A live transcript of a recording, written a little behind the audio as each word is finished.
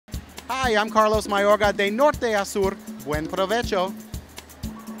Hi, I'm Carlos Mayorga de Norte a Sur. Buen provecho.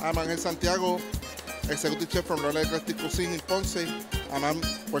 I'm Angel Santiago, executive chef from Royal Eclectic Cuisine in Ponce, and I'm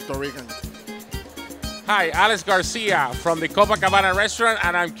Puerto Rican. Hi, Alex Garcia from the Copacabana restaurant,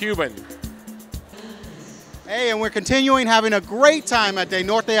 and I'm Cuban. Hey, and we're continuing having a great time at De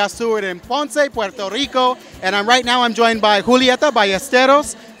Norte a Sur in Ponce, Puerto Rico. And right now I'm joined by Julieta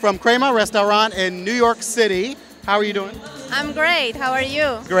Ballesteros from Crema Restaurant in New York City. How are you doing? I'm great. How are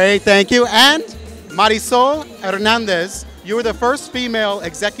you? Great, thank you. And Marisol Hernández, you were the first female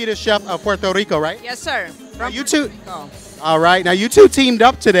executive chef of Puerto Rico, right? Yes, sir. Now you two. All right. Now you two teamed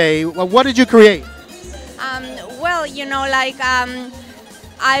up today. Well, what did you create? Well, you know,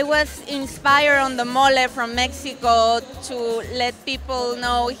 I was inspired on the mole from Mexico to let people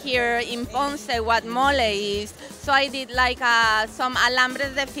know here in Ponce what mole is. So I did some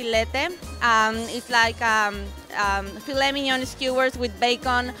alambres de filete. It's like filet mignon skewers with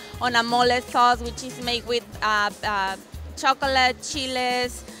bacon on a mole sauce, which is made with chocolate,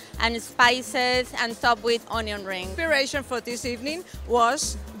 chiles, and spices, and topped with onion rings. Inspiration for this evening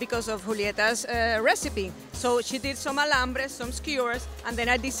was because of Julieta's recipe. So she did some alambres, some skewers, and then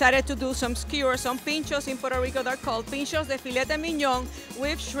I decided to do some skewers, some pinchos in Puerto Rico. They're called pinchos de filete mignon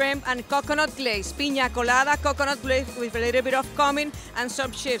with shrimp and coconut glaze, piña colada, coconut glaze with a little bit of cumin and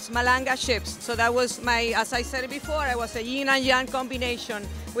some chips, malanga chips. So that was my, as I said before, I was a yin and yang combination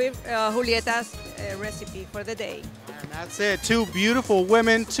with Julieta's recipe for the day. And that's it. Two beautiful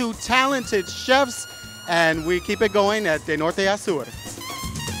women, two talented chefs, and we keep it going at De Norte a Sur.